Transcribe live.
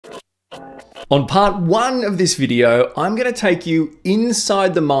On part one of this video, I'm going to take you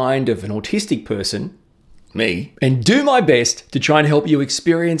inside the mind of an autistic person, me, and do my best to try and help you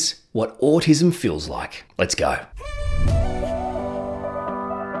experience what autism feels like. Let's go.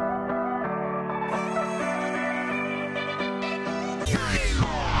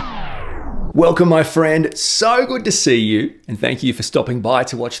 Welcome, my friend. So good to see you, and thank you for stopping by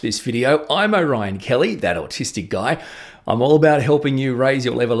to watch this video. I'm Orion Kelly, that autistic guy. I'm all about helping you raise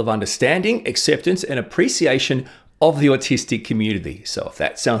your level of understanding, acceptance, and appreciation of the autistic community. So if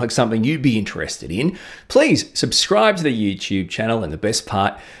that sounds like something you'd be interested in, please subscribe to the YouTube channel, and the best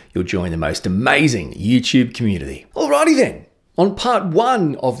part, you'll join the most amazing YouTube community. Alrighty then. On part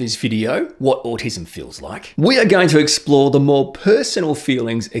one of this video, what autism feels like, we are going to explore the more personal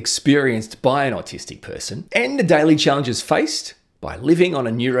feelings experienced by an autistic person and the daily challenges faced by living on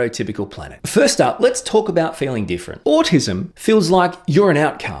a neurotypical planet. First up, let's talk about feeling different. Autism feels like you're an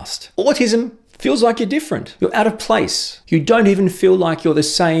outcast. Autism feels like you're different. You're out of place. You don't even feel like you're the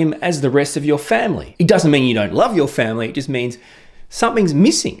same as the rest of your family. It doesn't mean you don't love your family. It just means something's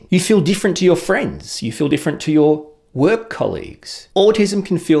missing. You feel different to your friends. You feel different to your work colleagues. Autism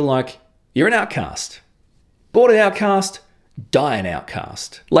can feel like you're an outcast. Born an outcast, die an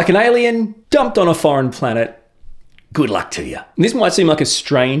outcast. Like an alien dumped on a foreign planet. Good luck to you. And this might seem like a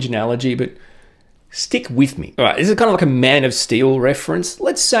strange analogy, but stick with me. All right, this is kind of like a Man of Steel reference.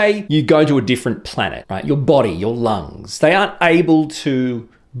 Let's say you go to a different planet, right? Your body, your lungs, they aren't able to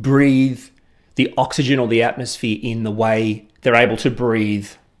breathe the oxygen or the atmosphere in the way they're able to breathe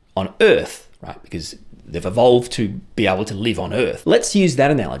on Earth, right? Because they've evolved to be able to live on Earth. Let's use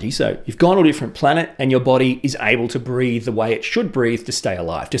that analogy. So you've gone to a different planet and your body is able to breathe the way it should breathe to stay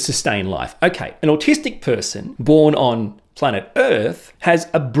alive, to sustain life. Okay, an autistic person born on planet Earth has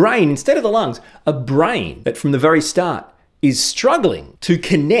a brain, instead of the lungs, a brain that from the very start is struggling to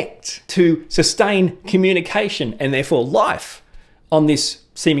connect, to sustain communication and therefore life on this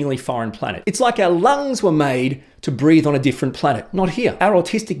seemingly foreign planet. It's like our lungs were made to breathe on a different planet, not here. Our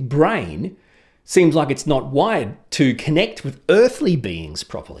autistic brain seems like it's not wired to connect with earthly beings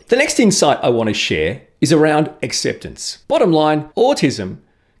properly. The next insight I want to share is around acceptance. Bottom line, autism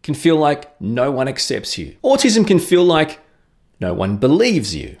can feel like no one accepts you. Autism can feel like no one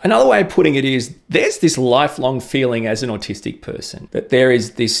believes you. Another way of putting it is there's this lifelong feeling as an autistic person that there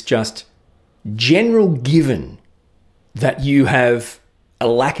is this just general given that you have a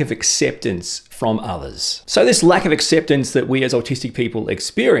lack of acceptance from others. So this lack of acceptance that we as autistic people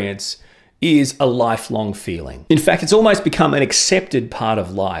experience is a lifelong feeling. In fact, it's almost become an accepted part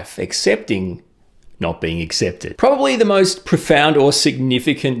of life, accepting not being accepted. Probably the most profound or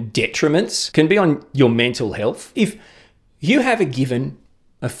significant detriments can be on your mental health. If you have a given,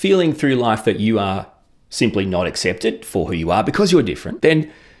 a feeling through life that you are simply not accepted for who you are because you're different,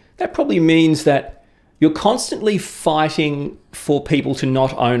 then that probably means that you're constantly fighting for people to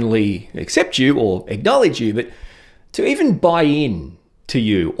not only accept you or acknowledge you, but to even buy in to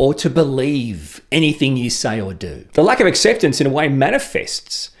you or to believe anything you say or do. The lack of acceptance in a way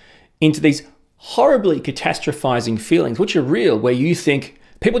manifests into these horribly catastrophizing feelings, which are real, where you think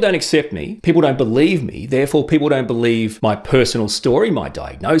people don't accept me, people don't believe me, therefore people don't believe my personal story, my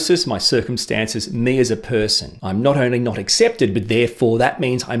diagnosis, my circumstances, me as a person. I'm not only not accepted, but therefore that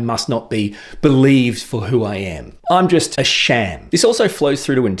means I must not be believed for who I am. I'm just a sham. This also flows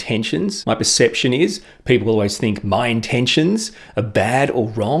through to intentions. My perception is people always think my intentions are bad or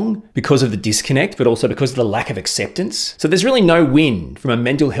wrong because of the disconnect, but also because of the lack of acceptance. So there's really no win from a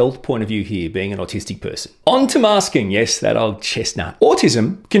mental health point of view here, being an autistic person. On to masking. Yes, that old chestnut.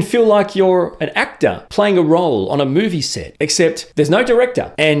 Autism can feel like you're an actor playing a role on a movie set, except there's no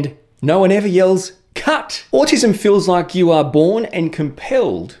director and no one ever yells, cut. Autism feels like you are born and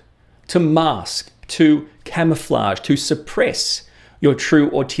compelled to mask, to camouflage, to suppress your true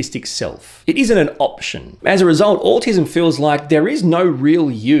autistic self. It isn't an option. As a result, autism feels like there is no real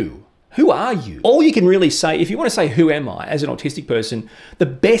you. Who are you? All you can really say, if you want to say, who am I as an autistic person, the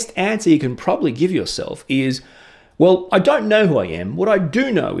best answer you can probably give yourself is, well, I don't know who I am. What I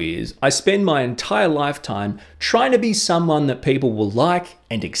do know is I spend my entire lifetime trying to be someone that people will like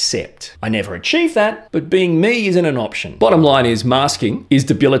and accept. I never achieve that, but being me isn't an option. Bottom line is masking is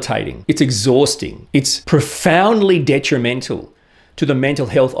debilitating. It's exhausting. It's profoundly detrimental to the mental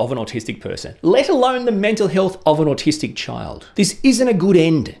health of an autistic person, let alone the mental health of an autistic child. This isn't a good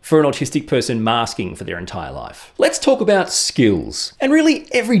end for an autistic person masking for their entire life. Let's talk about skills, and really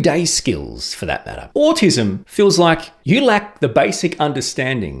everyday skills for that matter. Autism feels like you lack the basic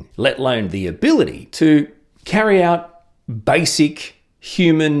understanding, let alone the ability to carry out basic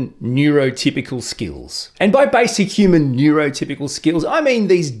human neurotypical skills. And by basic human neurotypical skills, I mean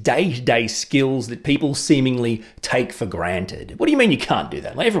these day-to-day skills that people seemingly take for granted. What do you mean you can't do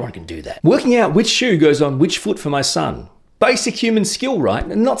that? Like, everyone can do that. Working out which shoe goes on which foot for my son. Basic human skill, right?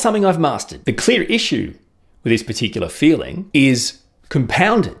 And not something I've mastered. The clear issue with this particular feeling is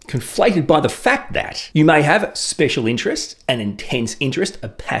compounded, conflated by the fact that you may have special interest, an intense interest, a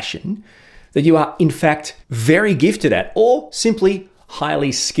passion that you are in fact very gifted at, or simply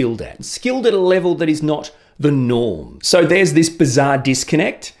highly skilled at a level that is not the norm. So there's this bizarre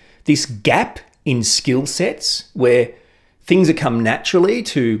disconnect, this gap in skill sets where things that come naturally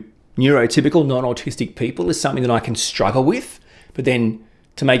to neurotypical, non-autistic people is something that I can struggle with. But then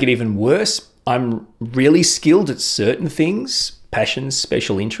to make it even worse, I'm really skilled at certain things, passions,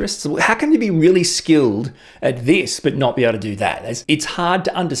 special interests. How can you be really skilled at this but not be able to do that? It's hard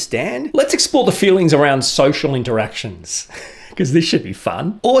to understand. Let's explore the feelings around social interactions, because this should be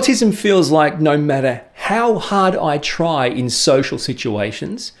fun. Autism feels like no matter how hard I try in social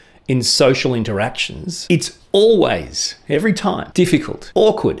situations, in social interactions, it's always, every time, difficult,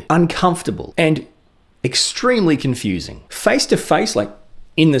 awkward, uncomfortable, and extremely confusing. Face-to-face, like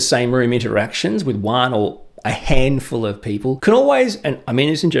in the same room interactions with one or a handful of people can always, and I mean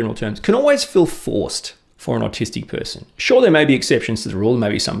this in general terms, can always feel forced for an autistic person. Sure, there may be exceptions to the rule,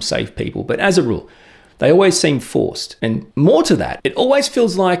 maybe some safe people, but as a rule, they always seem forced. And more to that, it always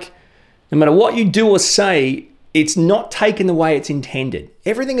feels like no matter what you do or say, it's not taken the way it's intended.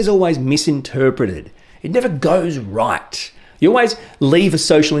 Everything is always misinterpreted. It never goes right. You always leave a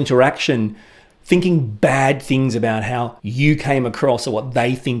social interaction thinking bad things about how you came across or what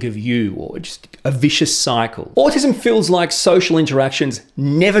they think of you, or just a vicious cycle. Autism feels like social interactions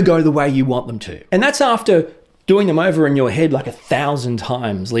never go the way you want them to. And that's after doing them over in your head like 1,000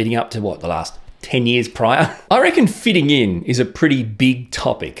 times leading up to the last 10 years prior. I reckon fitting in is a pretty big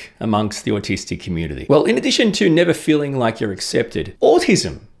topic amongst the autistic community. Well, in addition to never feeling like you're accepted,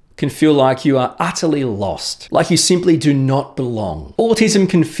 autism can feel like you are utterly lost, like you simply do not belong. Autism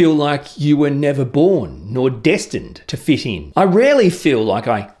can feel like you were never born nor destined to fit in. I rarely feel like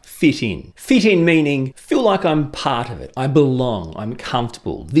I fit in. Fit in meaning feel like I'm part of it. I belong. I'm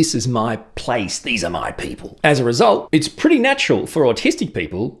comfortable. This is my place. These are my people. As a result, it's pretty natural for autistic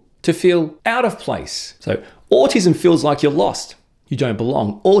people to feel out of place. So autism feels like you're lost. You don't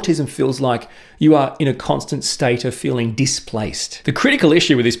belong. Autism feels like you are in a constant state of feeling displaced. The critical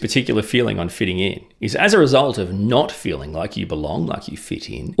issue with this particular feeling on fitting in is as a result of not feeling like you belong, like you fit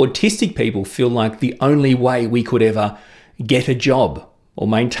in, autistic people feel like the only way we could ever get a job or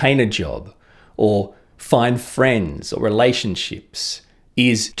maintain a job or find friends or relationships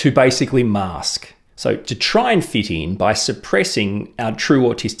is to basically mask. So to try and fit in by suppressing our true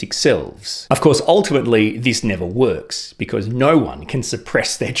autistic selves. Of course, ultimately, this never works because no one can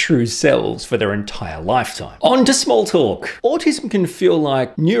suppress their true selves for their entire lifetime. On to small talk. Autism can feel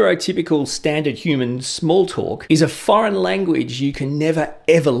like neurotypical standard human small talk is a foreign language you can never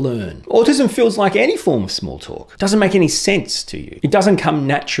ever learn. Autism feels like any form of small talk. It doesn't make any sense to you. It doesn't come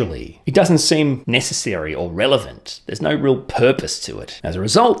naturally. It doesn't seem necessary or relevant. There's no real purpose to it. As a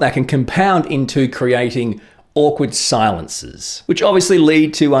result, that can compound into creating awkward silences, which obviously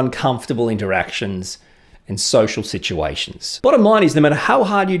lead to uncomfortable interactions and social situations. Bottom line is, no matter how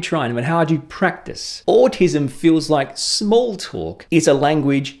hard you try, no matter how hard you practice, autism feels like small talk is a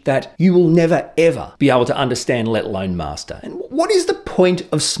language that you will never ever be able to understand, let alone master. And what is the point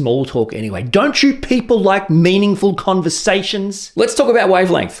of small talk anyway? Don't you people like meaningful conversations? Let's talk about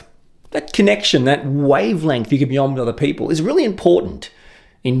wavelength. That connection, that wavelength you can be on with other people is really important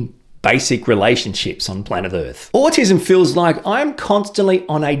in basic relationships on planet Earth. Autism feels like I'm constantly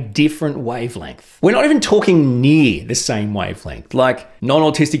on a different wavelength. We're not even talking near the same wavelength. Like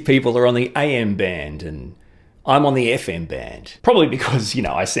non-autistic people are on the AM band and I'm on the FM band. Probably because, you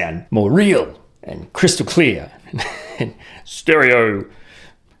know, I sound more real and crystal clear and stereo.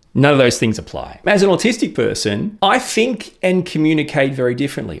 None of those things apply. As an autistic person, I think and communicate very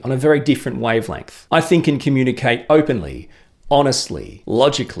differently on a very different wavelength. I think and communicate openly, honestly,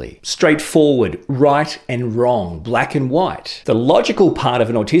 logically, straightforward, right and wrong, black and white. The logical part of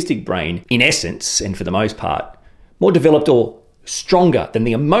an autistic brain, in essence, and for the most part, more developed or stronger than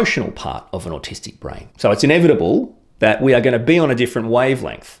the emotional part of an autistic brain. So it's inevitable that we are going to be on a different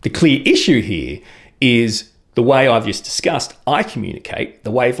wavelength. The clear issue here is the way I've just discussed, I communicate,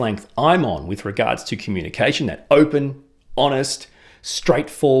 the wavelength I'm on with regards to communication, that open, honest,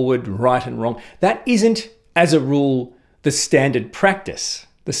 straightforward, right and wrong, that isn't, as a rule, the standard practice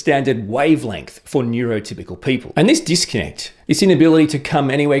the standard wavelength for neurotypical people. And this disconnect, this inability to come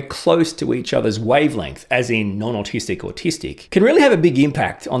anywhere close to each other's wavelength, as in non-autistic, autistic, can really have a big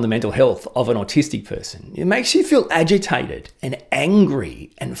impact on the mental health of an autistic person. It makes you feel agitated and angry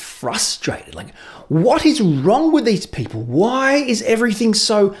and frustrated. Like, what is wrong with these people? Why is everything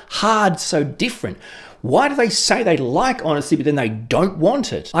so hard, so different? Why do they say they like honesty, but then they don't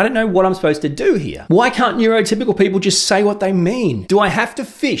want it? I don't know what I'm supposed to do here. Why can't neurotypical people just say what they mean? Do I have to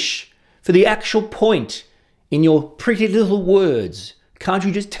fish for the actual point in your pretty little words? Can't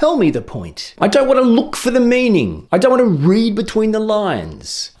you just tell me the point? I don't want to look for the meaning. I don't want to read between the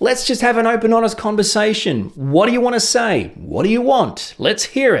lines. Let's just have an open, honest conversation. What do you want to say? What do you want? Let's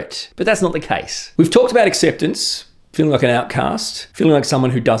hear it. But that's not the case. We've talked about acceptance, feeling like an outcast, feeling like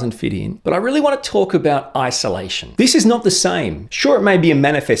someone who doesn't fit in. But I really want to talk about isolation. This is not the same. Sure, it may be a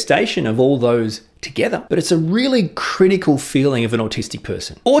manifestation of all those together, but it's a really critical feeling of an autistic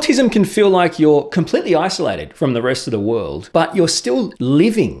person. Autism can feel like you're completely isolated from the rest of the world, but you're still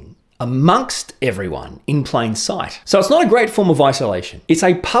living amongst everyone in plain sight. So it's not a great form of isolation. It's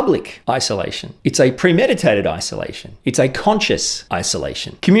a public isolation. It's a premeditated isolation. It's a conscious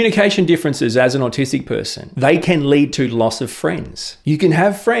isolation. Communication differences as an autistic person, they can lead to loss of friends. You can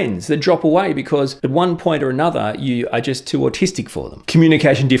have friends that drop away because at one point or another, you are just too autistic for them.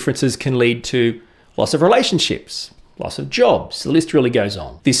 Communication differences can lead to loss of relationships, loss of jobs. The list really goes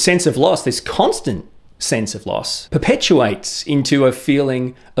on. This sense of loss, this constant sense of loss, perpetuates into a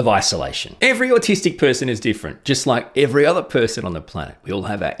feeling of isolation. Every autistic person is different, just like every other person on the planet. We all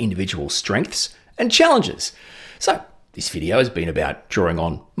have our individual strengths and challenges. So this video has been about drawing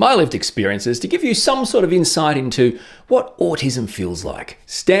on my lived experiences to give you some sort of insight into what autism feels like.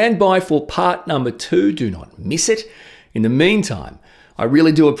 Stand by for part number 2. Do not miss it. In the meantime, I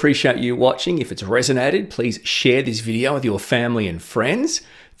really do appreciate you watching. If it's resonated, please share this video with your family and friends.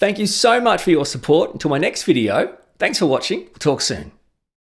 Thank you so much for your support. Until my next video, thanks for watching. We'll talk soon.